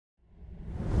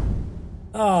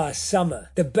Summer.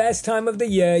 The best time of the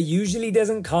year usually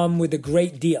doesn't come with a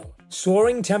great deal.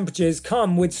 Soaring temperatures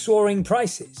come with soaring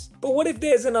prices. But what if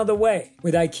there's another way?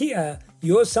 With IKEA,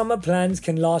 your summer plans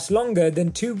can last longer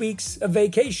than 2 weeks of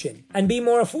vacation and be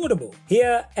more affordable.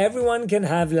 Here, everyone can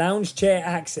have lounge chair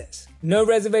access. No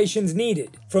reservations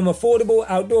needed. From affordable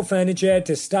outdoor furniture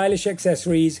to stylish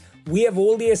accessories, we have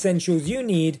all the essentials you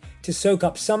need to soak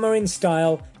up summer in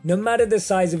style, no matter the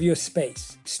size of your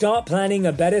space. Start planning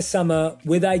a better summer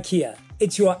with IKEA.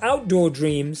 It's your outdoor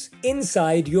dreams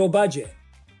inside your budget.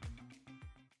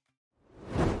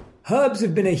 Herbs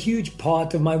have been a huge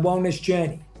part of my wellness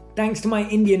journey, thanks to my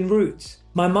Indian roots.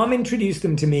 My mom introduced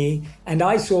them to me, and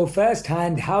I saw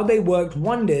firsthand how they worked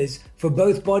wonders for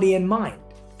both body and mind.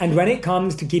 And when it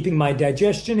comes to keeping my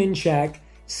digestion in check,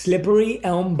 slippery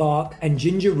elm bark and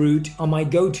ginger root are my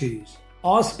go-tos.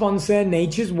 Our sponsor,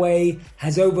 Nature's Way,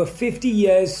 has over 50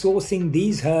 years sourcing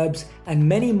these herbs and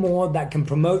many more that can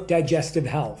promote digestive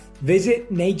health. Visit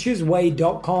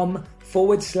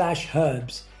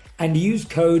naturesway.com/herbs and use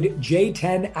code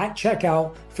J10 at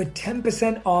checkout for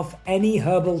 10% off any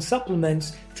herbal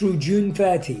supplements through June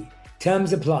 30.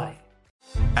 Terms apply.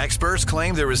 Experts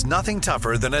claim there is nothing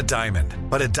tougher than a diamond.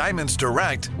 But at Diamonds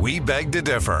Direct, we beg to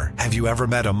differ. Have you ever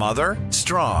met a mother?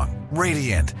 Strong,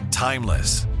 radiant,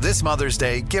 timeless. This Mother's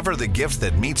Day, give her the gift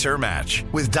that meets her match.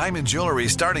 With diamond jewelry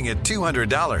starting at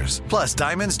 $200. Plus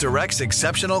Diamonds Direct's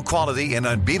exceptional quality and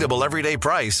unbeatable everyday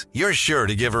price, you're sure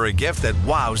to give her a gift that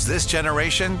wows this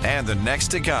generation and the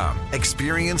next to come.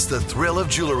 Experience the thrill of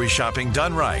jewelry shopping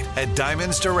done right at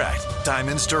Diamonds Direct.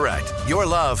 Diamonds Direct. Your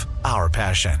love, our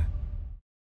passion.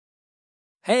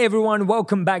 Hey everyone,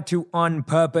 welcome back to On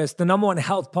Purpose, the number one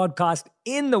health podcast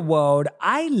in the world.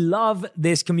 I love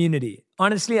this community.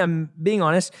 Honestly, I'm being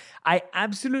honest. I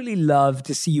absolutely love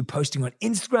to see you posting on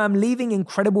Instagram, leaving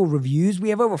incredible reviews. We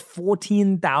have over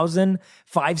 14,000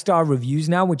 five-star reviews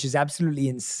now, which is absolutely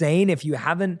insane. If you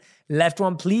haven't left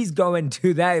one, please go and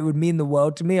do that. It would mean the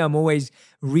world to me. I'm always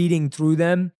reading through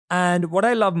them. And what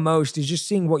I love most is just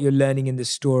seeing what you're learning in the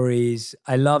stories.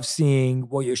 I love seeing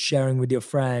what you're sharing with your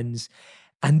friends.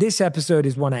 And this episode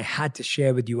is one I had to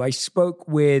share with you. I spoke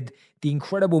with the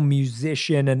incredible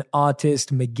musician and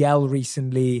artist Miguel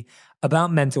recently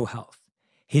about mental health,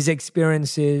 his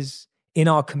experiences in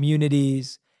our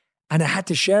communities, and I had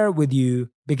to share it with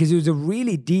you because it was a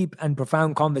really deep and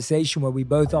profound conversation where we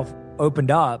both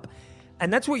opened up,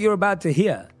 and that's what you're about to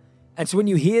hear. And so when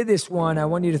you hear this one, I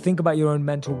want you to think about your own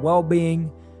mental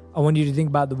well-being. I want you to think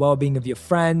about the well-being of your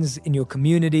friends in your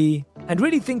community, and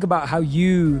really think about how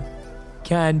you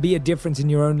can be a difference in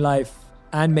your own life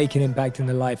and make an impact in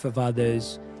the life of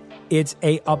others. It's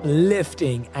a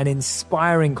uplifting and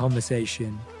inspiring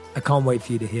conversation. I can't wait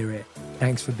for you to hear it.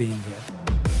 Thanks for being here.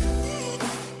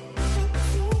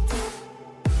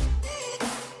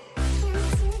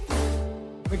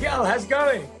 Miguel, how's it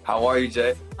going? How are you,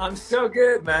 Jay? I'm so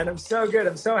good, man. I'm so good.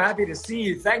 I'm so happy to see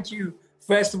you. Thank you,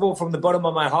 first of all, from the bottom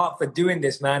of my heart for doing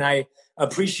this, man. I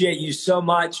appreciate you so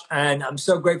much, and I'm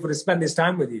so grateful to spend this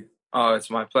time with you. Oh, it's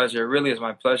my pleasure. It really is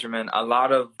my pleasure, man. A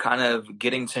lot of kind of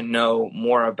getting to know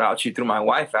more about you through my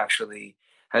wife, actually,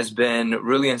 has been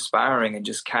really inspiring, and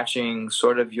just catching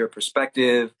sort of your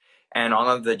perspective and all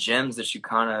of the gems that you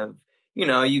kind of,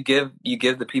 you give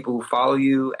the people who follow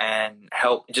you and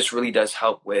help. It just really does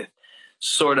help with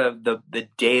sort of the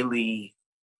daily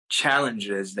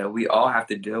challenges that we all have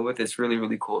to deal with. It's really,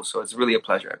 really cool. So it's really a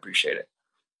pleasure. I appreciate it.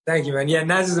 Thank you, man. Yeah,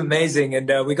 Naz is amazing.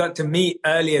 And we got to meet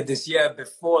earlier this year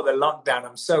before the lockdown.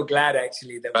 I'm so glad,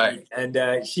 actually,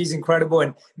 that she's incredible.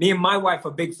 And me and my wife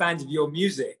are big fans of your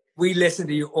music. We listen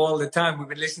to you all the time. We've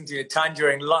been listening to you a ton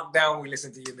during lockdown. We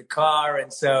listen to you in the car.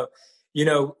 And so,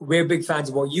 we're big fans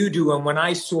of what you do. And when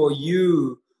I saw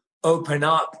you open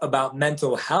up about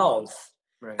mental health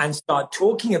and start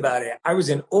talking about it, I was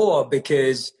in awe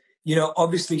because,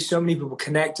 obviously so many people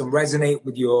connect and resonate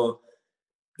with your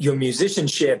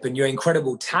musicianship and your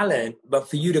incredible talent, but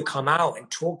for you to come out and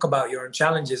talk about your own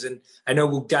challenges, and I know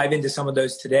we'll dive into some of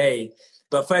those today.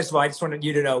 But first of all, I just wanted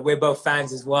you to know we're both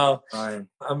fans as well. Right.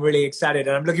 I'm really excited,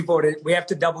 and I'm looking forward to it. We have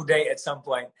to double date at some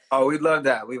point. Oh, we'd love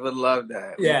that. We would love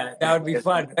that. Yeah, that would be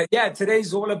fun. But yeah,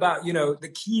 today's all about,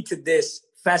 the key to this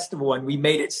festival, and we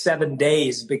made it 7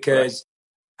 days because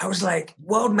I was like,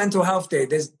 World Mental Health Day.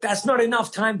 That's not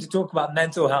enough time to talk about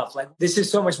mental health. Like, this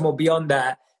is so much more beyond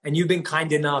that. And you've been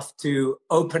kind enough to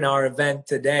open our event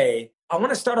today. I want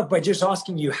to start off by just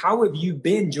asking you, how have you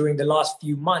been during the last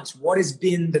few months? What has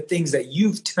been the things that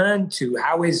you've turned to?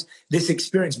 How has this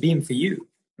experience been for you?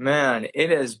 Man,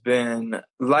 it has been,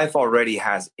 life already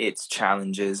has its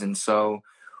challenges. And so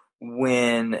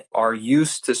when are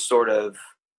used to sort of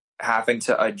having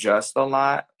to adjust a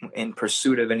lot in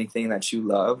pursuit of anything that you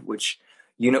love, which,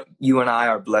 you and I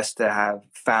are blessed to have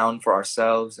found for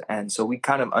ourselves. And so we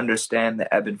kind of understand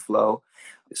the ebb and flow,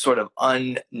 sort of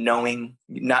unknowing,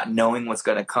 not knowing what's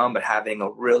going to come, but having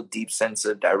a real deep sense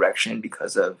of direction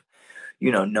because of,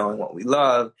 knowing what we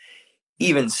love.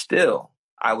 Even still,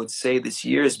 I would say this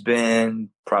year has been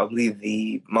probably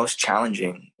the most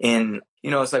challenging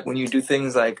it's like when you do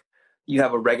things like you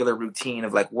have a regular routine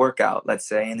of like workout, let's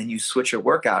say, and then you switch your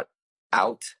workout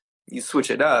out, you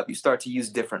switch it up, you start to use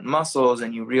different muscles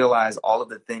and you realize all of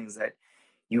the things that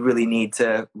you really need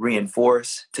to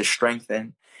reinforce, to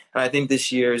strengthen. And I think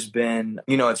this year has been,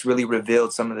 it's really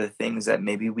revealed some of the things that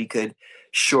maybe we could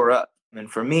shore up. And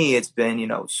for me, it's been,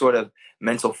 sort of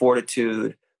mental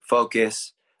fortitude,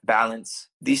 focus, balance.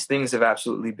 These things have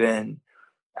absolutely been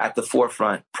at the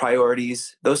forefront.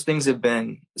 Priorities, those things have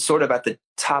been sort of at the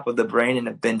top of the brain and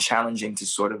have been challenging to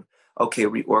sort of,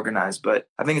 reorganize. But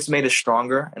I think it's made us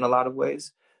stronger in a lot of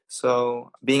ways.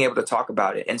 So being able to talk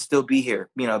about it and still be here,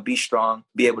 be strong,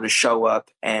 be able to show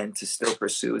up and to still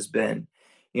pursue has been,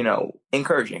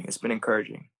 encouraging. It's been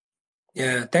encouraging.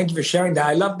 Yeah, thank you for sharing that.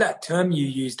 I love that term you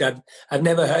used. I've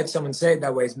never heard someone say it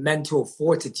that way. It's mental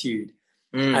fortitude.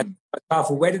 That's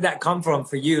powerful. Where did that come from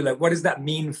for you? Like, what does that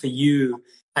mean for you?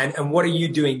 And what are you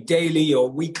doing daily or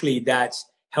weekly that's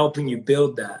helping you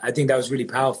build that? I think that was really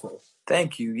powerful.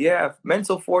 Thank you. Yeah,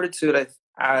 mental fortitude,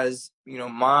 as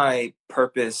my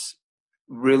purpose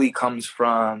really comes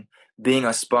from being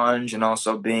a sponge and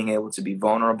also being able to be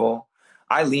vulnerable.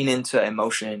 I lean into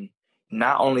emotion,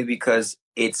 not only because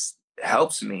it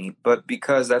helps me, but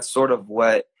because that's sort of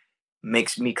what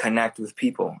makes me connect with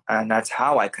people. And that's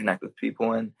how I connect with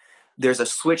people. And there's a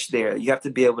switch there. You have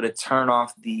to be able to turn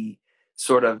off the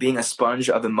sort of being a sponge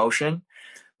of emotion,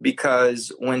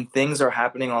 because when things are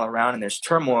happening all around and there's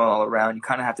turmoil all around, you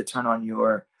kind of have to turn on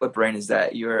your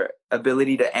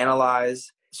ability to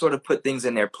analyze, sort of put things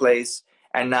in their place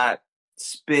and not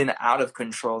spin out of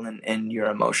control in your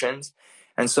emotions.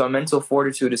 And so mental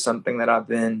fortitude is something that I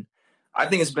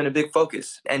think it's been a big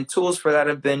focus. And tools for that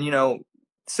have been,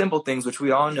 simple things, which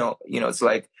we all know, it's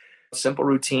like simple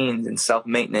routines and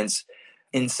self-maintenance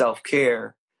in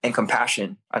self-care and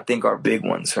compassion, I think are big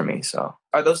ones for me. So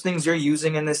are those things you're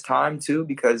using in this time too?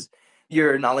 Because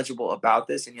you're knowledgeable about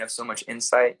this and you have so much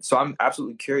insight. So I'm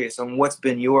absolutely curious on what's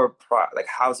been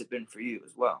how's it been for you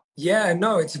as well? Yeah,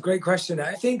 no, it's a great question.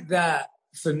 I think that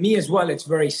for me as well, it's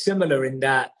very similar in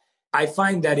that I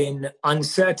find that in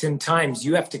uncertain times,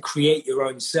 you have to create your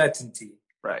own certainty.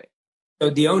 Right. So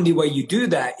the only way you do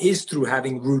that is through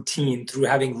having routine, through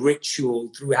having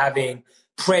ritual, through having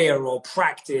prayer or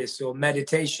practice or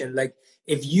meditation. Like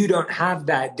if you don't have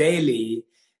that daily,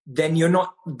 then you're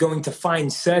not going to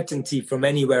find certainty from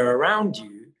anywhere around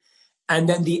you. And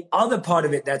then the other part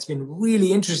of it that's been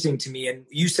really interesting to me, and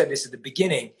you said this at the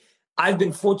beginning, I've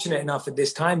been fortunate enough at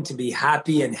this time to be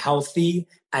happy and healthy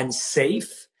and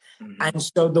safe. Mm-hmm. And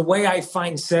so the way I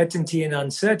find certainty and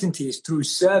uncertainty is through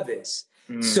service.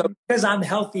 Mm-hmm. So because I'm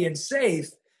healthy and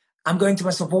safe, I'm going to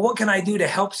myself, well, what can I do to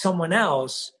help someone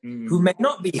else who may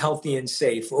not be healthy and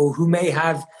safe or who may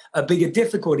have a bigger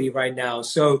difficulty right now?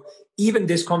 So even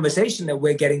this conversation that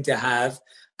we're getting to have,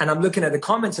 and I'm looking at the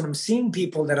comments and I'm seeing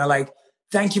people that are like,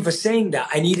 thank you for saying that.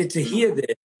 I needed to hear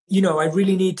this. I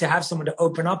really need to have someone to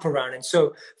open up around. And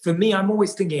so for me, I'm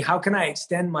always thinking, how can I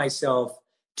extend myself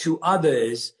to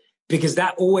others? Because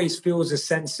that always feels a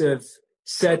sense of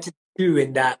certainty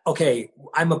in that, okay,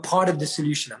 I'm a part of the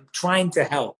solution. I'm trying to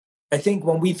help. I think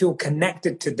when we feel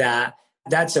connected to that,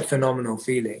 that's a phenomenal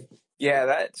feeling. Yeah,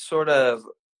 that sort of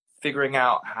figuring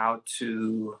out how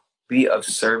to be of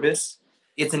service.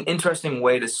 It's an interesting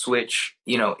way to switch,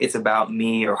 it's about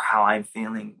me or how I'm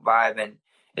feeling vibe. And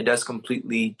it does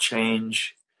completely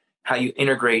change how you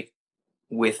integrate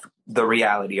with the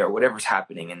reality or whatever's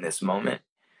happening in this moment,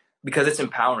 because it's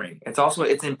empowering.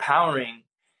 It's empowering.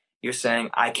 You're saying,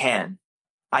 I can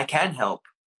help.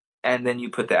 And then you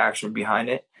put the action behind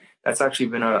it. That's actually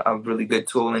been a really good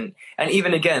tool. And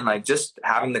even again, like just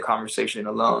having the conversation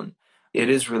alone, it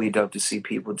is really dope to see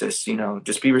people just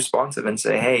be responsive and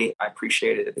say, hey, I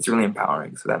appreciate it. It's really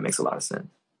empowering. So that makes a lot of sense.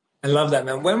 I love that,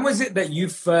 man. When was it that you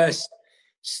first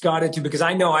started to, because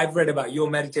I know I've read about your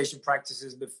meditation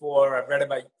practices before. I've read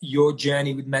about your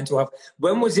journey with mental health.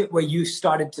 When was it where you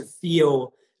started to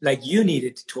feel like you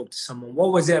needed to talk to someone?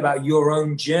 What was it about your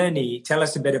own journey? Tell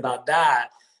us a bit about that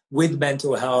with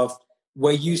mental health,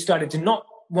 where you started to not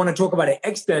want to talk about it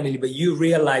externally, but you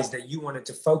realized that you wanted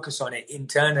to focus on it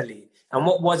internally. And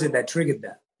what was it that triggered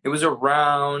that? It was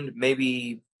around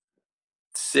maybe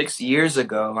 6 years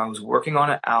ago. I was working on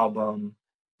an album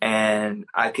and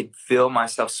I could feel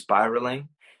myself spiraling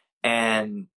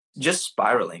and just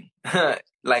spiraling.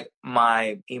 Like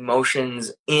my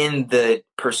emotions in the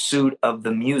pursuit of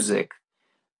the music,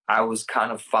 I was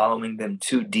kind of following them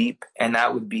too deep, and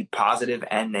that would be positive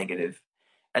and negative.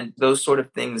 And those sort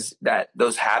of things, that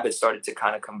those habits started to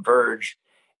kind of converge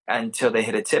until they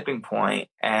hit a tipping point.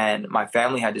 And my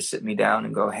family had to sit me down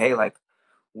and go, hey, like,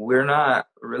 we're not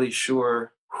really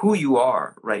sure who you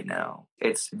are right now.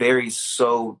 It's varies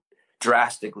so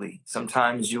drastically.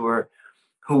 Sometimes you're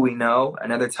who we know,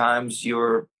 and other times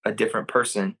you're a different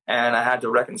person. And I had to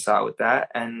reconcile with that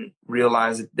and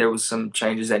realize that there was some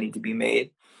changes that need to be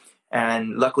made.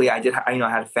 And luckily I did, I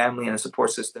had a family and a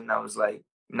support system that was like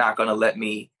not going to let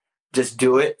me just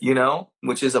do it,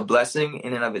 which is a blessing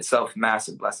in and of itself,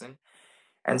 massive blessing.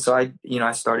 And so I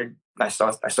started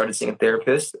seeing a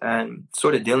therapist and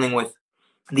sort of dealing with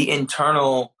the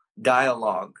internal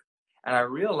dialogue. And I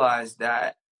realized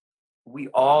that we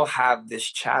all have this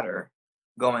chatter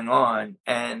going on,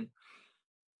 and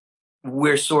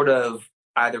we're sort of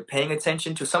either paying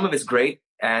attention to, some of it's great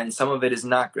and some of it is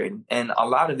not great. And a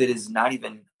lot of it is not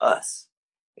even us.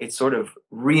 It's sort of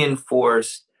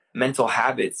reinforced mental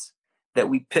habits that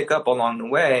we pick up along the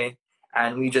way,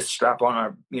 and we just strap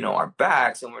on our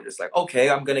backs, and we're just like, okay,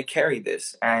 I'm going to carry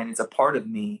this, and it's a part of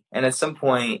me. And at some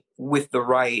point, with the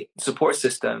right support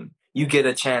system, you get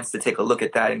a chance to take a look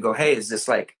at that and go, hey, is this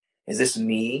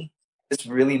me? Is this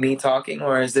really me talking?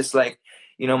 Or is this like,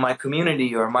 my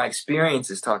community or my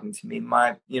experiences talking to me,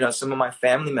 some of my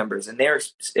family members and their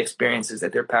experiences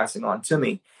that they're passing on to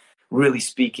me, really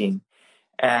speaking.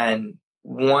 And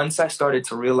once I started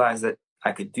to realize that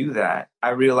I could do that, I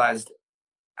realized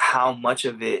how much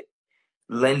of it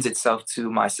lends itself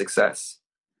to my success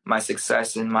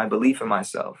and my belief in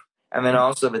myself. And then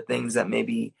also the things that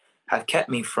maybe have kept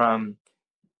me from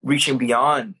reaching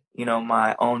beyond,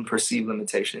 my own perceived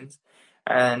limitations.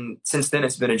 And since then,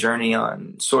 it's been a journey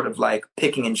on sort of like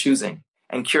picking and choosing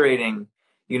and curating,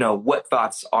 what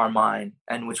thoughts are mine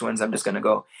and which ones I'm just going to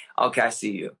go, okay, I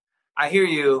see you. I hear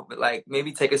you, but like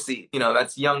maybe take a seat.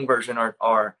 That's young version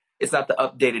or it's not the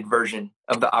updated version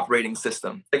of the operating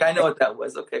system. Like, I know what that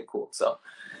was. Okay, cool. So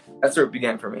that's where it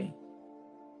began for me.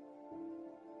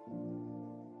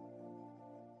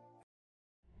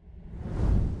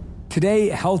 Today,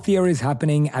 healthier is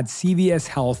happening at CVS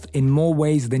Health in more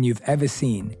ways than you've ever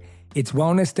seen. It's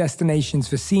wellness destinations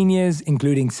for seniors,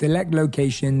 including select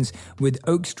locations with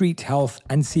Oak Street Health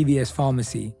and CVS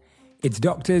Pharmacy. It's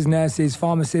doctors, nurses,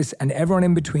 pharmacists, and everyone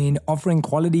in between offering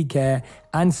quality care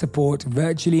and support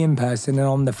virtually, in person, and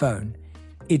on the phone.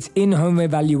 It's in-home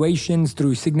evaluations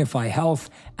through Signify Health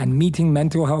and meeting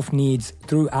mental health needs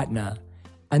through Aetna.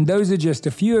 And those are just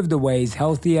a few of the ways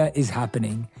healthier is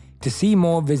happening. To see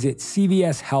more, visit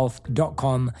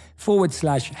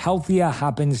cvshealth.com/healthier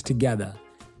happens together.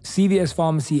 CVS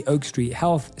Pharmacy, Oak Street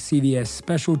Health, CVS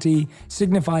Specialty,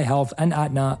 Signify Health, and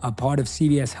Aetna are part of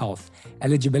CVS Health.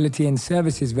 Eligibility and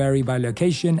services vary by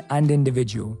location and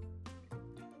individual.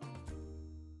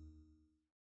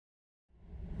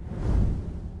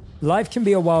 Life can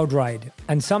be a wild ride,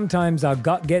 and sometimes our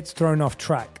gut gets thrown off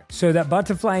track. So that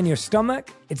butterfly in your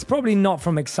stomach, it's probably not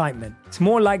from excitement. It's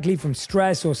more likely from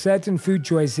stress or certain food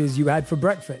choices you had for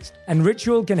breakfast. And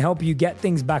Ritual can help you get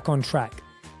things back on track.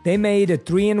 They made a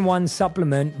 3-in-1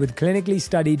 supplement with clinically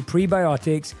studied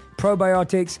prebiotics,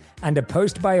 probiotics, and a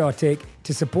postbiotic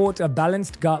to support a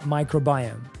balanced gut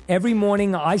microbiome. Every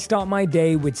morning, I start my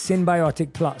day with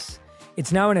Synbiotic Plus.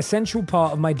 It's now an essential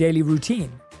part of my daily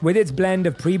routine. With its blend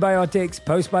of prebiotics,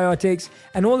 postbiotics,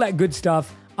 and all that good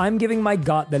stuff, I'm giving my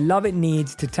gut the love it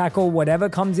needs to tackle whatever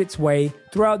comes its way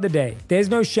throughout the day. There's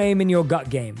no shame in your gut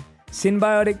game.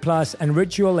 Synbiotic Plus and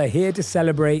Ritual are here to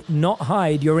celebrate, not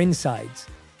hide your insides.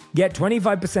 Get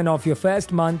 25% off your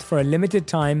first month for a limited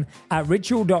time at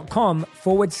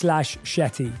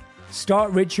ritual.com/Shetty.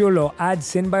 Start Ritual or add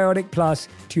Synbiotic Plus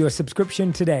to your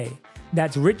subscription today.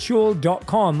 That's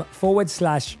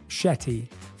ritual.com/Shetty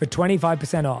for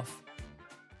 25% off.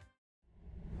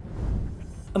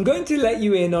 I'm going to let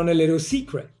you in on a little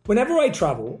secret. Whenever I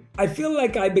travel, I feel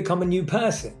like I become a new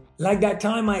person. Like that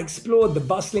time I explored the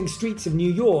bustling streets of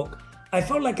New York, I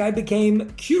felt like I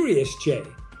became Curious Jay,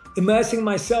 immersing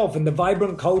myself in the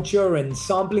vibrant culture and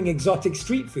sampling exotic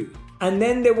street food. And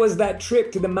then there was that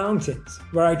trip to the mountains,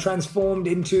 where I transformed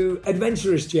into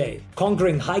Adventurous Jay,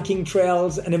 conquering hiking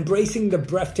trails and embracing the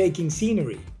breathtaking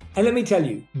scenery. And let me tell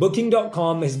you,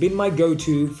 Booking.com has been my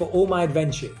go-to for all my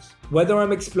adventures. Whether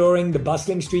I'm exploring the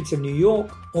bustling streets of New York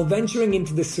or venturing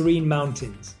into the serene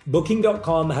mountains,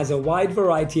 Booking.com has a wide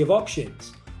variety of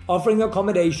options, offering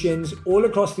accommodations all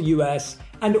across the US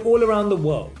and all around the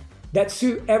world. that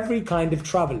suit every kind of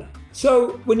traveler.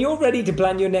 So when you're ready to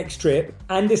plan your next trip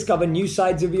and discover new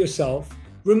sides of yourself,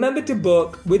 remember to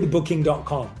book with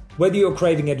Booking.com. Whether you're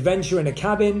craving adventure in a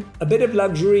cabin, a bit of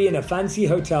luxury in a fancy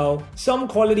hotel, some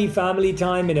quality family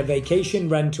time in a vacation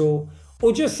rental,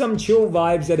 or just some chill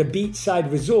vibes at a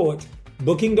beachside resort,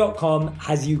 Booking.com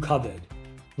has you covered.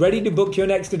 Ready to book your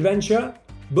next adventure?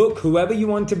 Book whoever you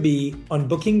want to be on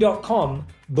Booking.com,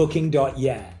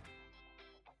 Booking.yeah.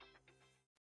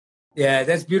 Yeah,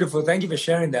 that's beautiful. Thank you for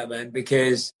sharing that, man,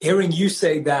 because hearing you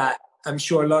say that, I'm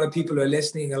sure a lot of people who are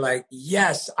listening are like,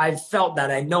 yes, I felt that.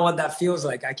 I know what that feels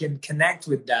like. I can connect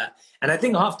with that. And I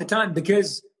think half the time,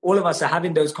 because all of us are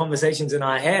having those conversations in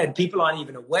our head, people aren't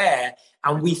even aware.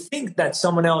 And we think that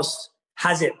someone else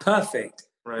has it perfect.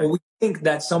 Right. Or we think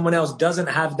that someone else doesn't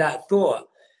have that thought.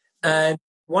 And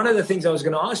one of the things I was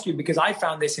going to ask you, because I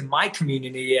found this in my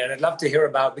community, and I'd love to hear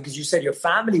about, because you said your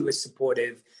family was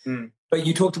supportive, but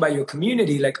you talked about your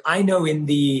community. Like I know in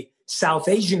the South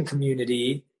Asian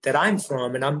community that I'm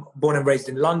from, and I'm born and raised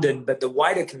in London, but the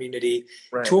wider community,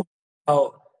 talking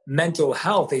about mental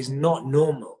health is not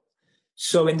normal.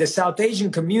 So in the South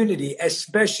Asian community,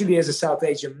 especially as a South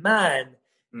Asian man,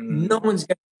 no one's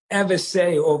going to ever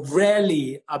say, or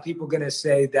rarely are people going to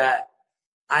say that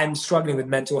I'm struggling with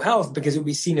mental health, because it would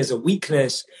be seen as a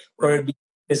weakness, or it would be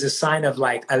as a sign of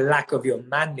like a lack of your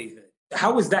manlyhood.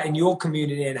 How was that in your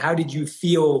community, and how did you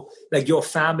feel? Like your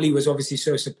family was obviously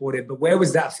so supportive, but where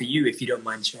was that for you, if you don't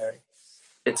mind sharing?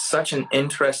 It's such an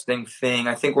interesting thing.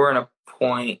 I think we're in a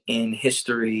point in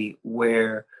history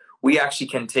where we actually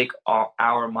can take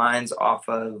our minds off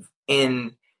of,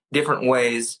 in different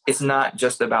ways. It's not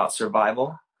just about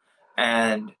survival.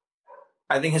 And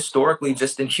I think historically,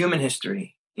 just in human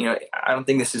history, I don't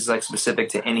think this is like specific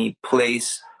to any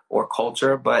place or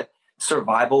culture, but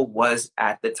survival was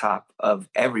at the top of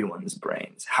everyone's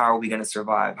brains. How are we going to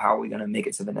survive? How are we going to make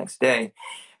it to the next day?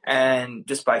 And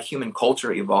just by human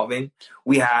culture evolving,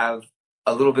 we have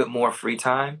a little bit more free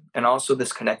time, and also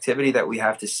this connectivity that we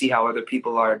have to see how other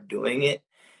people are doing it,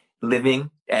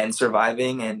 living and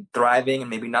surviving and thriving, and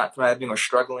maybe not thriving or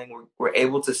struggling. We're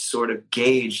able to sort of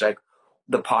gauge like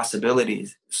the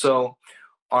possibilities. So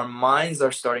our minds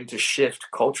are starting to shift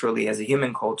culturally as a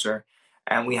human culture,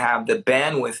 and we have the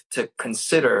bandwidth to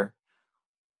consider,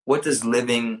 what does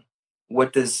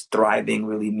thriving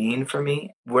really mean for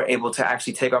me? We're able to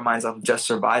actually take our minds off of just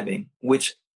surviving,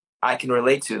 which I can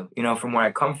relate to. From where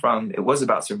I come from, it was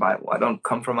about survival. I don't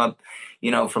come from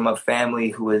a family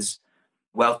who is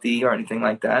wealthy or anything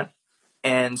like that.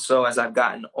 And so as I've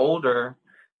gotten older,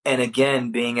 and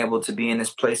again, being able to be in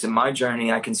this place in my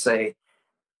journey, I can say,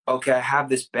 okay, I have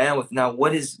this bandwidth. Now,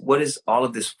 what is all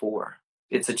of this for?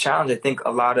 It's a challenge. I think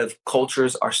a lot of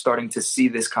cultures are starting to see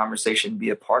this conversation be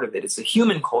a part of it. It's a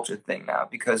human culture thing now,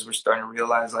 because we're starting to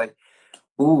realize like,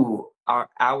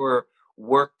 our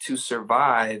work to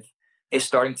survive is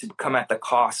starting to come at the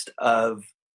cost of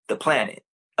the planet,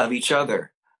 of each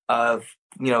other, of,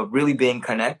 really being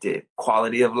connected,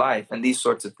 quality of life, and these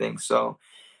sorts of things. So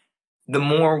the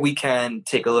more we can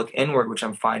take a look inward, which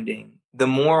I'm finding, the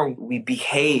more we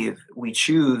we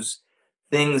choose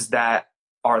things that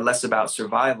are less about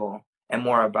survival and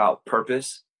more about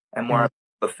purpose and more about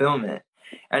fulfillment.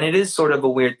 And it is sort of a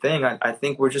weird thing. I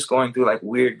think we're just going through like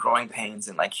weird growing pains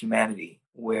in like humanity,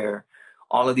 where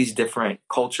all of these different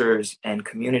cultures and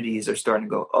communities are starting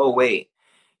to go, oh, wait,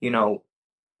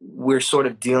 we're sort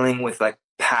of dealing with like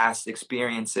past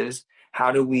experiences.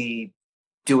 How do we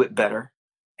do it better?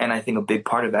 And I think a big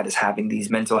part of that is having these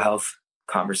mental health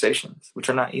conversations, which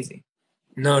are not easy.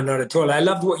 No, not at all. I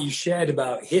loved what you shared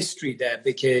about history there,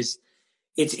 because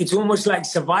it's almost like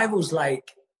survival's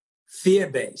like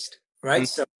fear-based, right?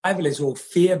 Mm-hmm. Survival is all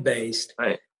fear-based.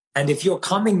 Right. And if you're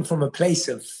coming from a place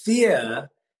of fear,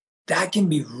 that can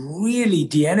be really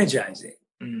de-energizing,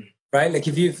 right? Like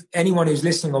if anyone who's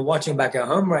listening or watching back at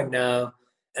home right now,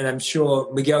 and I'm sure,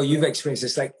 Miguel, you've experienced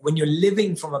this, like when you're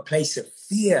living from a place of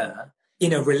fear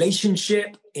in a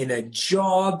relationship, in a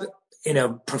job, in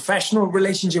a professional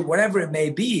relationship, whatever it may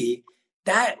be,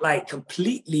 that like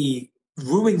completely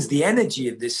ruins the energy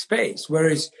of this space.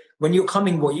 Whereas when you're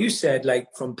coming, what you said, like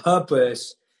from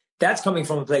purpose, that's coming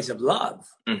from a place of love.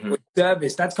 With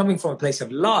service, that's coming from a place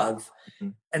of love.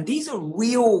 And these are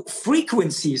real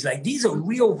frequencies, like these are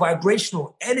real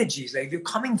vibrational energies. Like if you're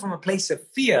coming from a place of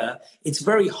fear, it's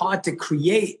very hard to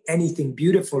create anything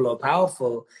beautiful or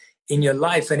powerful in your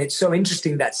life. And it's so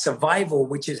interesting that survival,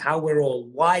 which is how we're all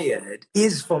wired,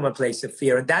 is from a place of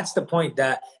fear. And that's the point,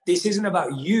 that this isn't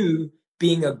about you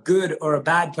being a good or a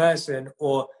bad person,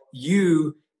 or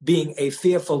you being a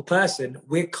fearful person.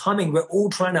 We're all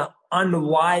trying to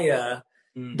unwire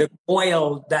the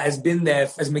oil that has been there,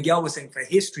 as Miguel was saying, for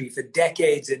history, for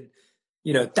decades and,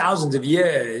 thousands of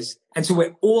years. And so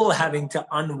we're all having to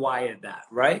unwire that,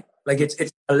 right? Like it's a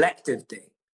collective thing.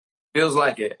 Feels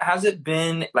like it. Has it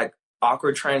been like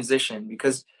awkward transition?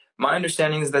 Because my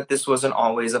understanding is that this wasn't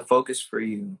always a focus for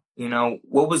you.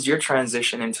 What was your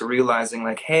transition into realizing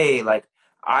like, hey, like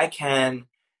I can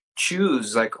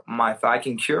choose like if I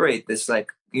can curate this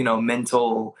like,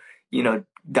 mental,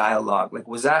 dialogue. Like,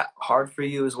 was that hard for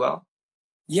you as well?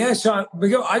 Yeah. So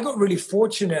I got really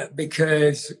fortunate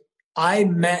because I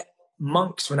met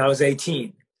monks when I was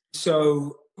 18.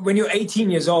 So when you're 18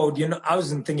 years old, I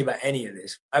wasn't thinking about any of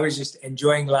this. I was just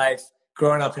enjoying life,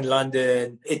 growing up in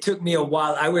London. It took me a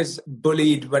while. I was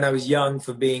bullied when I was young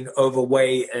for being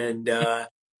overweight and a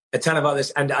ton of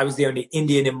others. And I was the only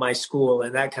Indian in my school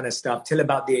and that kind of stuff till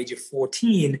about the age of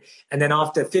 14. And then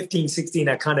after 15, 16,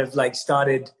 I kind of like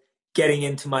started getting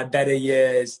into my better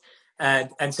years.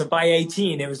 And so by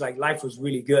 18, it was like life was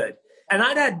really good. And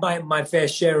I'd had my fair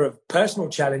share of personal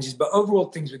challenges, but overall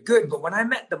things were good. But when I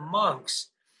met the monks,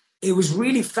 it was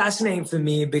really fascinating for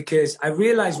me because I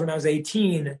realized when I was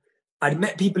 18, I'd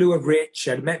met people who were rich,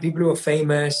 I'd met people who were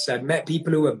famous, I'd met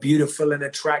people who were beautiful and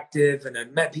attractive, and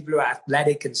I'd met people who were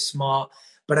athletic and smart,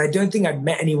 but I don't think I'd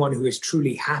met anyone who was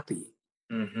truly happy.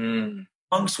 Mm-hmm.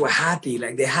 Monks were happy,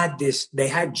 like they had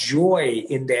joy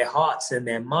in their hearts and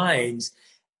their minds,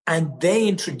 and they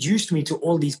introduced me to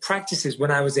all these practices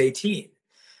when I was 18.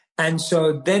 And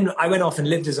so then I went off and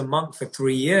lived as a monk for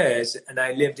 3 years, and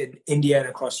I lived in India and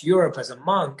across Europe as a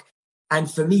monk. And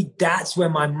for me, that's where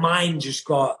my mind just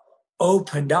got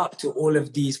opened up to all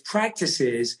of these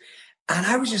practices. And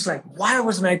I was just like, why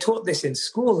wasn't I taught this in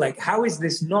school? Like, how is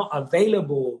this not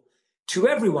available to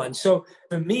everyone? So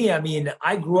for me, I mean,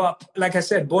 I grew up, like I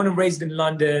said, born and raised in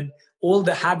London, all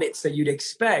the habits that you'd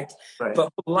expect, right.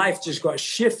 But life just got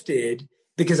shifted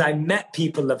because I met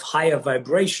people of higher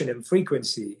vibration and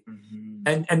frequency.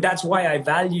 Mm-hmm. And that's why I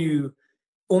value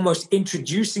almost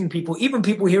introducing people, even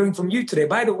people hearing from you today.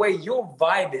 By the way, your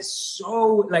vibe is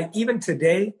so, like, even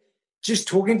today, just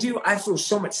talking to you, I feel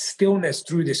so much stillness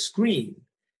through the screen,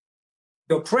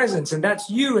 your presence, and that's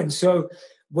you. And so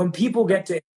when people get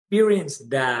to experience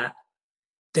that,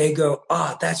 they go,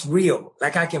 oh, that's real.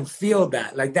 Like, I can feel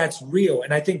that. Like, that's real.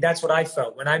 And I think that's what I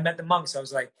felt. When I met the monks, I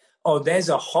was like, oh, there's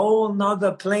a whole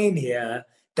nother plane here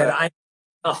that I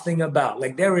know nothing about.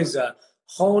 Like, there is a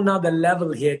whole nother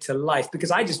level here to life, because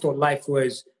I just thought life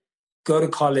was go to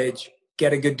college,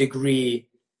 get a good degree,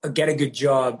 get a good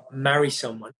job, marry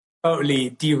someone. Totally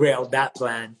derailed that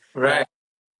plan. Right.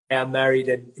 I'm married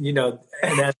and, and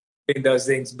I'm doing those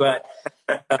things. But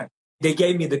they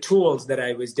gave me the tools that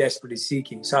I was desperately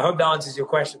seeking. So I hope that answers your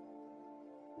question.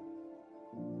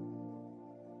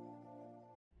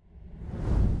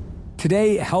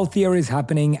 Today, healthier is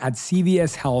happening at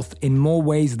CVS Health in more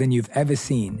ways than you've ever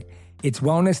seen. It's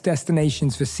wellness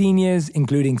destinations for seniors,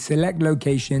 including select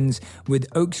locations with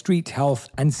Oak Street Health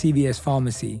and CVS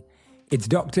Pharmacy. It's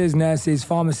doctors, nurses,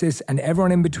 pharmacists, and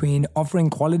everyone in between offering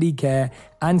quality care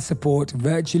and support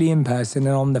virtually, in person,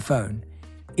 and on the phone.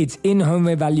 It's in-home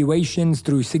evaluations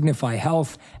through Signify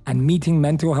Health and meeting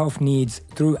mental health needs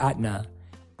through Aetna.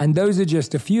 And those are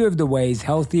just a few of the ways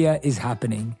healthier is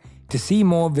happening. To see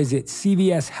more, visit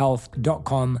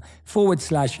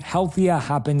cvshealth.com/healthier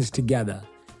happens together.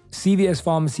 CVS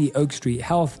Pharmacy, Oak Street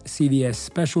Health, CVS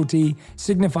Specialty,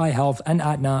 Signify Health, and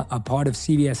Aetna are part of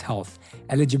CVS Health.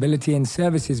 Eligibility and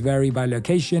services vary by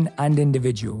location and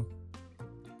individual.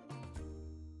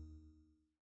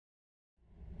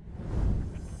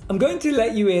 I'm going to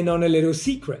let you in on a little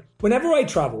secret. Whenever I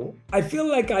travel, I feel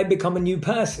like I become a new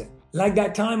person. Like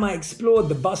that time I explored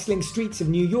the bustling streets of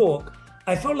New York,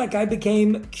 I felt like I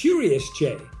became Curious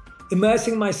Jay,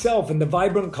 immersing myself in the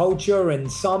vibrant culture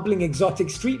and sampling exotic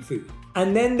street food.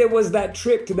 And then there was that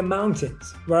trip to the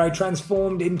mountains where I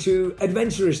transformed into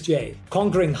Adventurous Jay,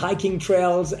 conquering hiking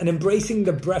trails and embracing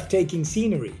the breathtaking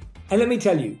scenery. And let me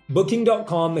tell you,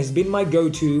 Booking.com has been my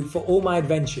go-to for all my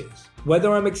adventures.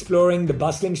 Whether I'm exploring the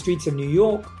bustling streets of New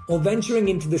York or venturing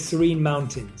into the serene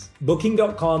mountains,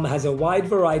 Booking.com has a wide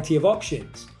variety of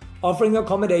options, offering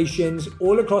accommodations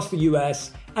all across the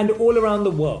US and all around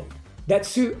the world that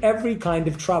suit every kind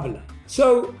of traveler.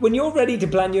 So when you're ready to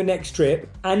plan your next trip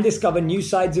and discover new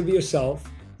sides of yourself,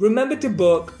 remember to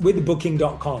book with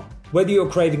Booking.com. Whether you're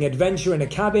craving adventure in a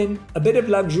cabin, a bit of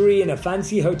luxury in a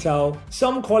fancy hotel,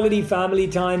 some quality family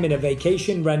time in a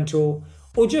vacation rental,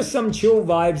 or just some chill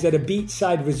vibes at a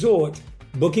beachside resort,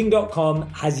 Booking.com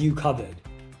has you covered.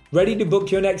 Ready to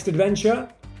book your next adventure?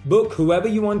 Book whoever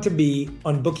you want to be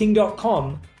on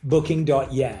Booking.com,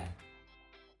 booking.yeah.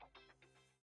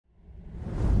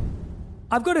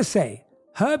 I've got to say,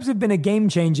 herbs have been a game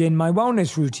changer in my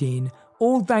wellness routine,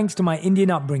 all thanks to my Indian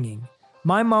upbringing.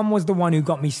 My mum was the one who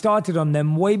got me started on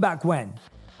them way back when.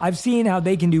 I've seen how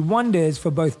they can do wonders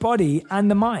for both body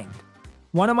and the mind.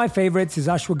 One of my favorites is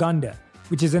ashwagandha,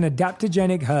 which is an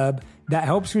adaptogenic herb that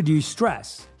helps reduce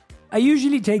stress. I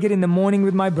usually take it in the morning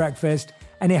with my breakfast,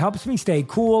 and it helps me stay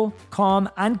cool, calm,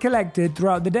 and collected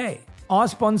throughout the day. Our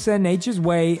sponsor, Nature's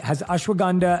Way, has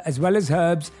ashwagandha as well as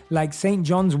herbs like St.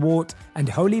 John's wort and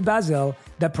holy basil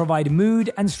that provide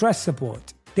mood and stress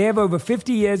support. They have over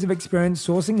 50 years of experience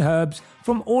sourcing herbs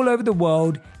from all over the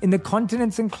world in the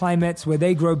continents and climates where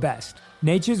they grow best.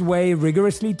 Nature's Way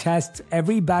rigorously tests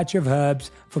every batch of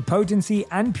herbs for potency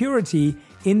and purity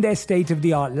in their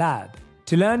state-of-the-art lab.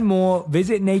 To learn more,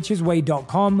 visit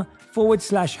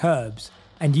naturesway.com/herbs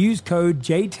and use code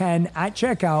J10 at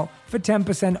checkout for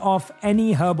 10% off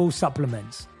any herbal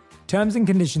supplements. Terms and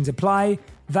conditions apply,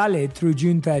 valid through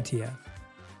June 30th.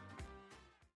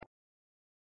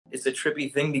 It's a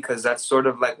trippy thing because that's sort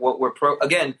of like what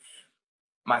again,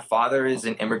 my father is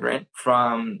an immigrant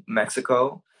from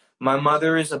Mexico. My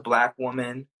mother is a Black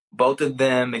woman. Both of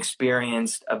them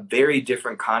experienced a very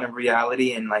different kind of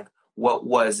reality and like what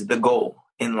was the goal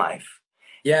in life.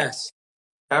 Yes.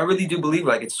 I really do believe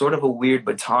like it's sort of a weird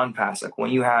baton pass. Like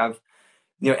when you have,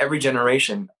 every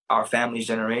generation, our family's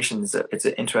generation, it's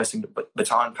an interesting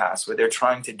baton pass where they're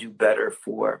trying to do better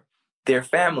for their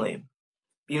family.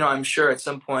 I'm sure at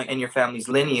some point in your family's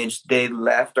lineage, they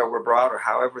left or were brought or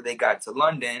however they got to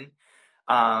London.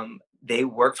 They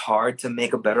worked hard to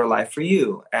make a better life for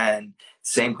you. And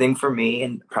same thing for me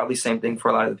and probably same thing for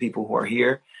a lot of the people who are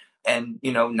here. And,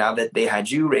 now that they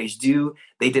had you, raised you,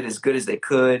 they did as good as they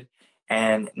could.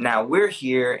 And now we're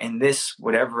here in this,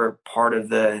 whatever part of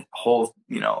the whole,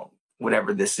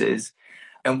 whatever this is.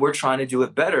 And we're trying to do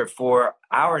it better for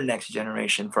our next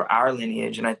generation, for our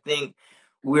lineage. And I think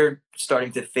we're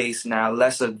starting to face now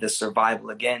less of the survival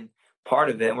again part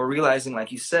of it. And we're realizing,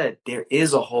 like you said, there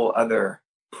is a whole other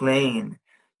plane.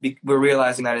 We're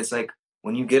realizing that it's like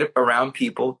when you get around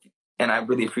people, and I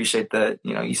really appreciate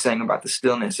you saying about the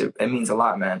stillness. It means a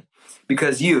lot, man.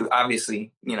 Because you,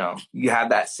 obviously, you have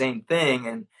that same thing.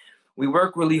 And we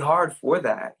work really hard for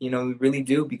that. We really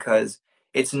do, because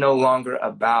it's no longer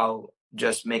about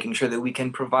just making sure that we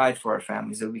can provide for our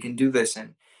families, that we can do this.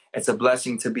 And it's a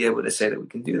blessing to be able to say that we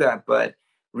can do that. But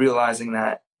realizing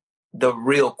that the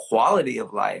real quality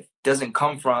of life doesn't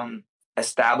come from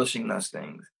establishing those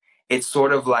things. It's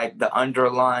sort of like the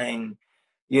underlying,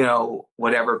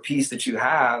 whatever piece that you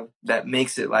have that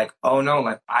makes it like, oh no,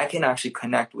 like I can actually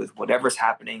connect with whatever's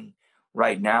happening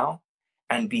right now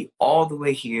and be all the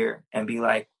way here and be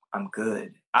like, I'm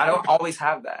good. I don't always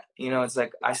have that. It's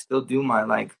like, I still do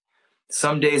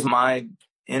some days my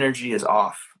energy is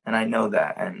off and I know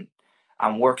that, and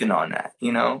I'm working on that,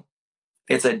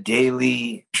 it's a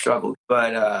daily struggle.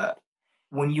 But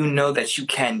when you know that you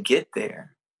can get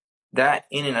there, that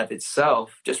in and of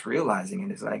itself, just realizing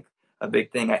it is like a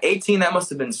big thing. At 18, that must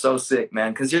have been so sick,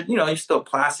 man, because you're still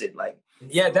placid.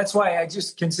 Yeah, that's why I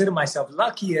just consider myself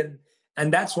lucky, and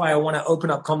that's why I want to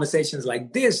open up conversations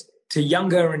like this to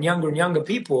younger and younger and younger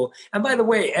people. And by the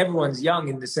way, everyone's young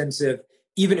in the sense of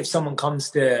even if someone comes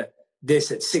to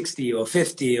this at 60 or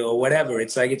 50 or whatever,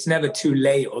 it's like it's never too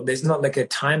late, or there's not like a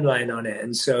timeline on it.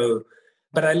 And so,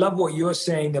 but I love what you're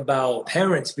saying about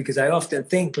parents, because I often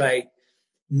think like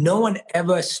no one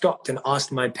ever stopped and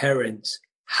asked my parents,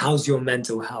 how's your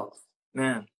mental health?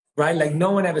 Man. Right? Like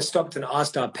no one ever stopped and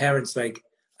asked our parents, like,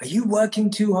 are you working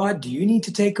too hard? Do you need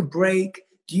to take a break?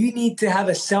 Do you need to have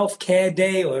a self-care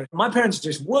day? Or my parents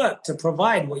just work to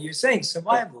provide what you're saying,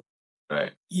 survival.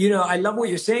 Right. I love what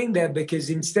you're saying there, because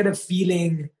instead of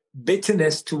feeling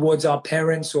bitterness towards our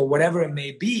parents or whatever it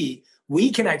may be,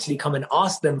 we can actually come and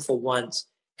ask them for once,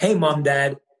 hey, mom,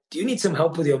 dad, do you need some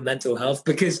help with your mental health?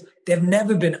 Because they've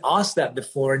never been asked that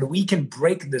before, and we can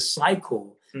break the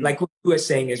cycle. Like what you were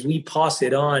saying, as we pass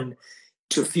it on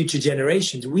to future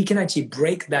generations, we can actually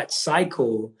break that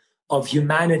cycle of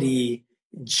humanity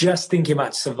just thinking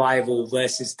about survival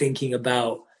versus thinking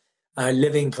about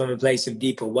living from a place of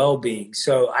deeper well-being.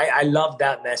 So I love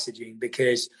that messaging,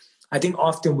 because I think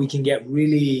often we can get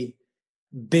really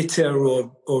bitter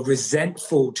or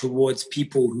resentful towards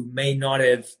people who may not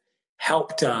have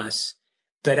helped us,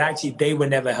 but actually they were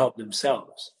never helped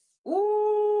themselves.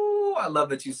 Ooh, I love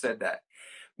that you said that.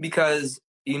 Because,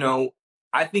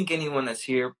 I think anyone that's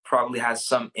here probably has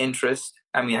some interest.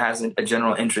 Has a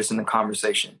general interest in the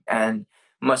conversation and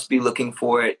must be looking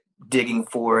for it, digging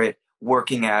for it,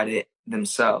 working at it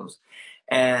themselves.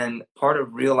 And part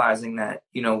of realizing that,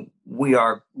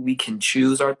 we can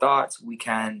choose our thoughts. We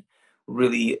can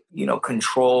really,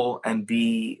 control and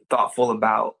be thoughtful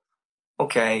about,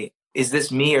 okay, is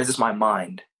this me or is this my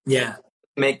mind? Yeah.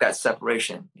 Make that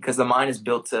separation, because the mind is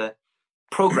built to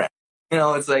program.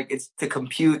 It's like, it's to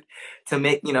compute, to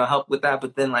make, help with that.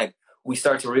 But then like we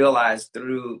start to realize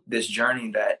through this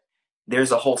journey that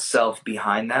there's a whole self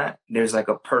behind that. There's like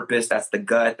a purpose. That's the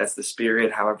gut. That's the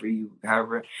spirit,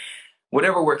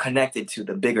 whatever we're connected to,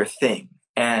 the bigger thing.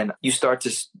 And you start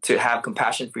to have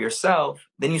compassion for yourself.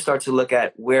 Then you start to look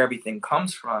at where everything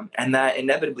comes from. And that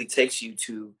inevitably takes you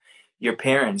to your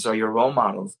parents or your role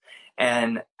models.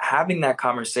 And having that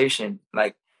conversation,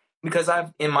 like, because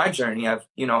in my journey, I've,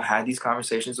 had these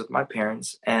conversations with my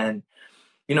parents. And,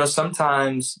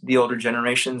 sometimes the older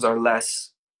generations are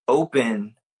less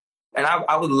open. And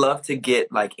I would love to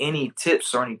get like any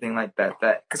tips or anything like that,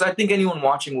 because I think anyone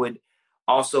watching would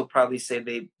also probably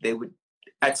say they would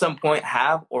at some point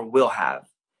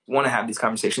want to have these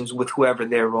conversations with whoever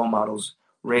their role models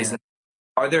raise them.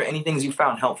 Are there any things you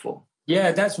found helpful?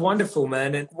 Yeah, that's wonderful,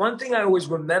 man. And one thing I always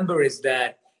remember is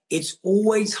that it's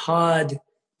always hard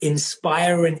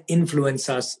inspire and influence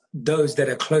those that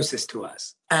are closest to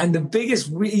us. And the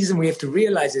biggest reason we have to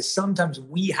realize is sometimes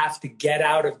we have to get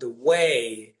out of the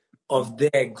way of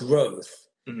their growth.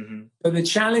 Mm-hmm. So the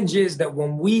challenge is that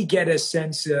when we get a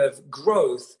sense of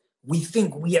growth, we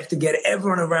think we have to get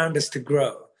everyone around us to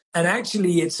grow. And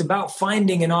actually, it's about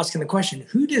finding and asking the question,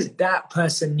 who does that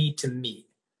person need to meet?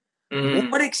 Mm-hmm.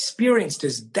 What experience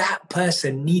does that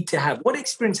person need to have? What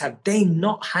experience have they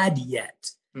not had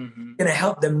yet? Mm-hmm. Going to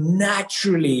help them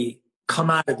naturally come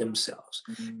out of themselves.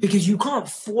 Mm-hmm. Because you can't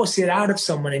force it out of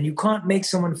someone, and you can't make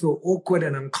someone feel awkward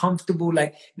and uncomfortable.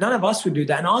 Like, none of us would do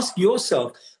that. And ask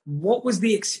yourself, what was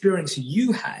the experience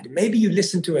you had? Maybe you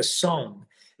listened to a song.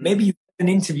 Maybe you did an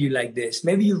interview like this.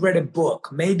 Maybe you read a book.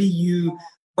 Maybe you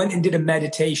went and did a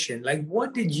meditation. Like,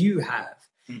 what did you have?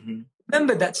 Mm-hmm.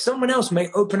 Remember that someone else may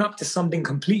open up to something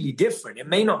completely different. It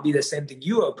may not be the same thing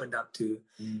you opened up to.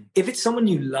 Mm-hmm. If it's someone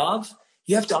you love,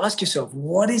 you have to ask yourself,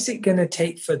 what is it going to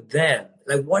take for them?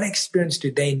 Like, what experience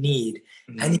do they need?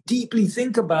 Mm-hmm. And you deeply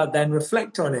think about that and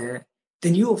reflect on it,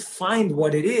 then you'll find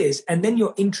what it is. And then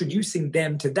you're introducing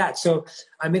them to that. So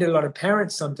I meet a lot of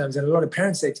parents sometimes, and a lot of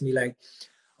parents say to me like,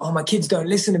 oh, my kids don't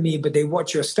listen to me, but they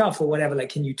watch your stuff or whatever. Like,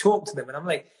 can you talk to them? And I'm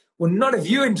like, well, none of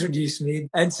you introduced me.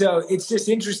 And so it's just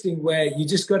interesting where you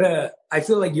just I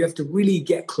feel like you have to really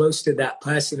get close to that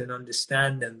person and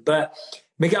understand them. But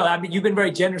Miguel, you've been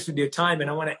very generous with your time, and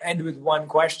I want to end with one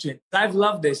question. I've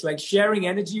loved this, like sharing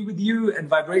energy with you and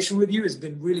vibration with you has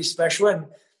been really special. And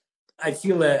I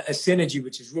feel a synergy,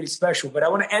 which is really special. But I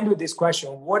want to end with this question.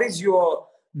 What is your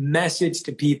message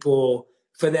to people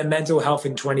for their mental health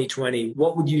in 2020?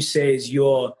 What would you say is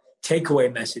your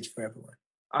takeaway message for everyone?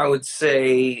 I would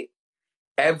say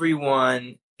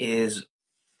everyone is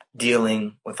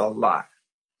dealing with a lot.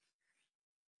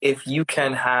 If you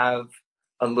can have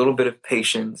a little bit of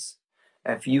patience,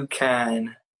 if you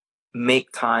can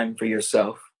make time for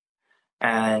yourself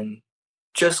and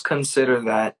just consider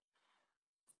that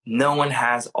no one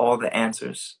has all the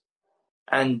answers,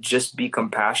 and just be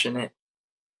compassionate,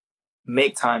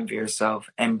 make time for yourself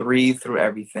and breathe through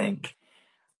everything.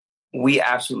 We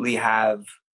absolutely have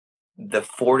the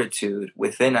fortitude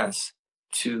within us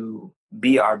to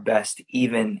be our best,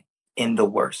 even in the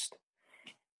worst.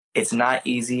 It's not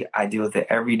easy. I deal with it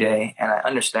every day, and I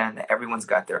understand that everyone's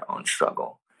got their own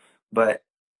struggle. But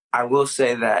I will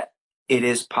say that it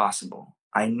is possible.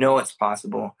 I know it's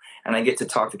possible. And I get to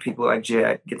talk to people like Jay.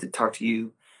 I get to talk to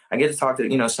you. I get to talk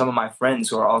to, some of my friends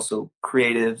who are also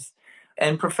creatives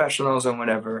and professionals and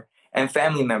whatever, and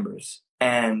family members,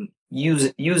 and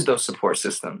use those support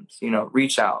systems,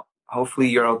 reach out. Hopefully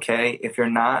you're okay. If you're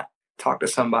not, talk to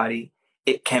somebody.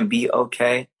 It can be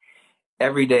okay.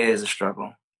 Every day is a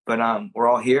struggle, but we're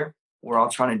all here. We're all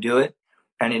trying to do it,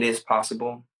 and it is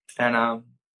possible. And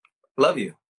love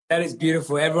you. That is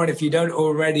beautiful. Everyone, if you don't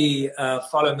already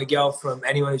follow Miguel, from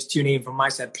anyone who's tuning in from my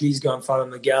side, please go and follow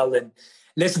Miguel and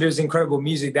listen to his incredible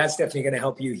music. That's definitely going to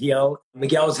help you heal.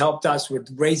 Miguel has helped us with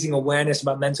raising awareness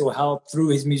about mental health through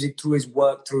his music, through his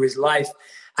work, through his life,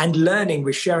 and learning.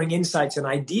 We're sharing insights and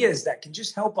ideas that can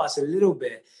just help us a little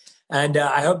bit. And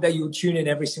I hope that you'll tune in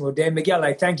every single day. Miguel,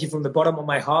 I thank you from the bottom of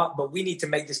my heart, but we need to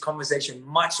make this conversation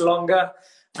much longer.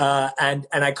 And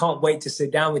I can't wait to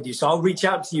sit down with you. So I'll reach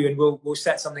out to you and we'll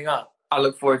set something up. I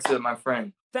look forward to it, my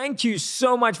friend. Thank you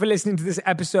so much for listening to this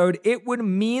episode. It would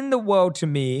mean the world to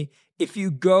me if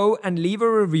you go and leave a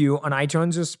review on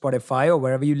iTunes or Spotify or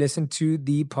wherever you listen to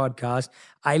the podcast.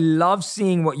 I love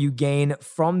seeing what you gain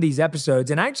from these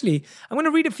episodes. And actually, I'm going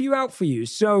to read a few out for you.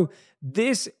 So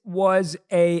this was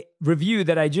a review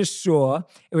that I just saw.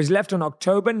 It was left on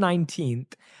October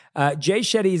 19th. Jay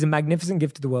Shetty is a magnificent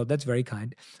gift to the world. That's very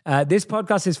kind. This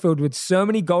podcast is filled with so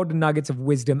many golden nuggets of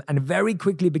wisdom and very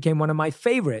quickly became one of my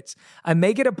favorites. I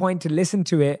make it a point to listen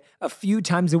to it a few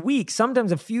times a week,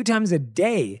 sometimes a few times a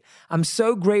day. I'm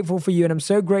so grateful for you, and I'm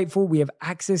so grateful we have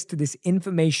access to this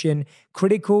information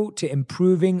critical to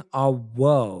improving our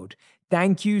world.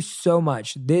 Thank you so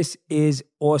much. This is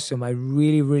awesome. I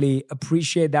really, really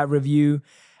appreciate that review.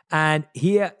 And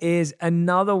here is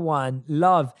another one.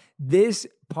 Love, this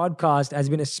podcast has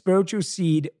been a spiritual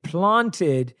seed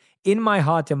planted in my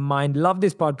heart and mind. Love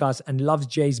this podcast and loves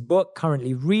Jay's book,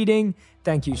 currently reading.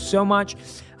 Thank you so much.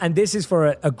 And this is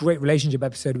for a great relationship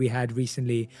episode we had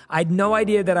recently. I had no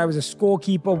idea that I was a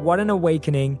scorekeeper. What an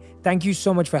awakening. Thank you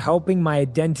so much for helping my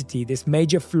identity, this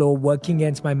major flaw working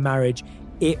against my marriage.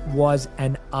 It was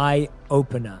an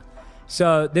eye-opener.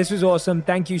 So this was awesome.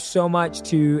 Thank you so much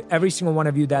to every single one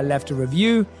of you that left a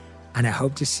review. And I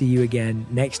hope to see you again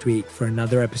next week for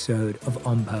another episode of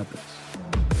On Purpose.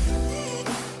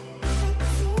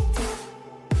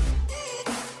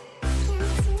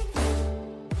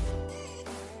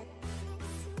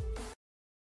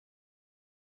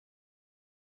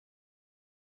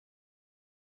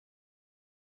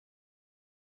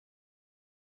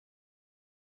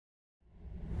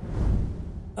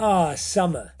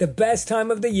 Summer. The best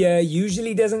time of the year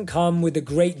usually doesn't come with a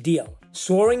great deal.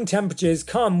 Soaring temperatures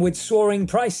come with soaring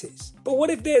prices. But what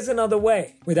if there's another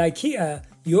way? With IKEA,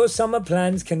 your summer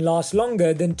plans can last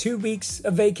longer than 2 weeks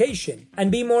of vacation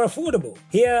and be more affordable.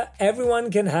 Here, everyone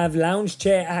can have lounge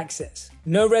chair access.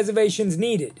 No reservations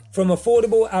needed. From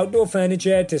affordable outdoor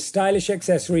furniture to stylish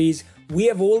accessories, we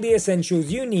have all the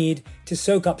essentials you need to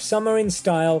soak up summer in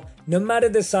style, no matter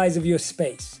the size of your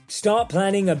space. Start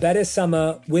planning a better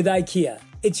summer with IKEA.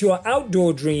 It's your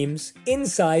outdoor dreams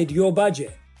inside your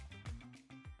budget.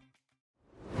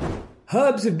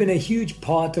 Herbs have been a huge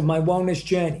part of my wellness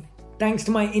journey, thanks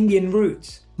to my Indian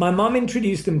roots. My mom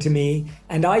introduced them to me,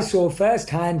 and I saw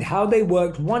firsthand how they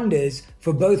worked wonders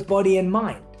for both body and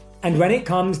mind. And when it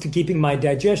comes to keeping my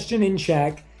digestion in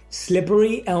check,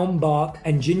 slippery elm bark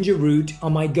and ginger root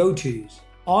are my go-tos.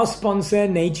 Our sponsor,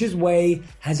 Nature's Way,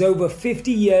 has over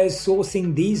 50 years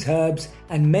sourcing these herbs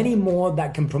and many more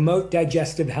that can promote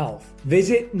digestive health.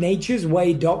 Visit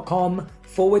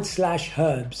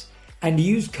naturesway.com/herbs and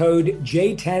use code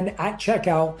J10 at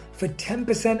checkout for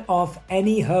 10% off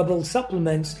any herbal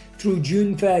supplements through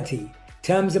June 30.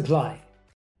 Terms apply.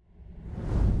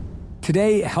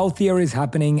 Today, healthier is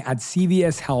happening at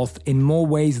CVS Health in more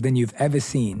ways than you've ever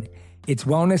seen. It's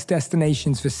wellness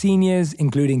destinations for seniors,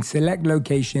 including select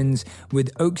locations with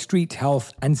Oak Street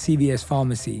Health and CVS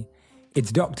Pharmacy.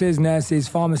 It's doctors, nurses,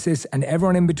 pharmacists, and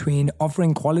everyone in between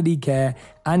offering quality care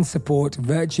and support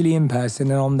virtually, in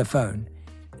person, and on the phone.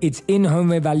 It's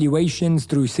in-home evaluations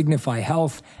through Signify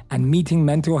Health and meeting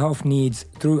mental health needs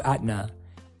through Aetna.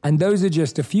 And those are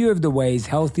just a few of the ways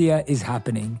healthier is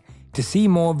happening. To see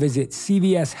more, visit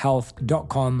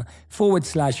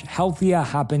cvshealth.com/healthier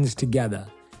happens together.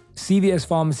 CVS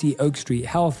Pharmacy, Oak Street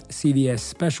Health, CVS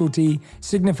Specialty,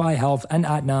 Signify Health, and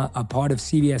Aetna are part of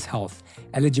CVS Health.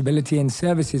 Eligibility and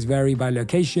services vary by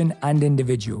location and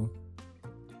individual.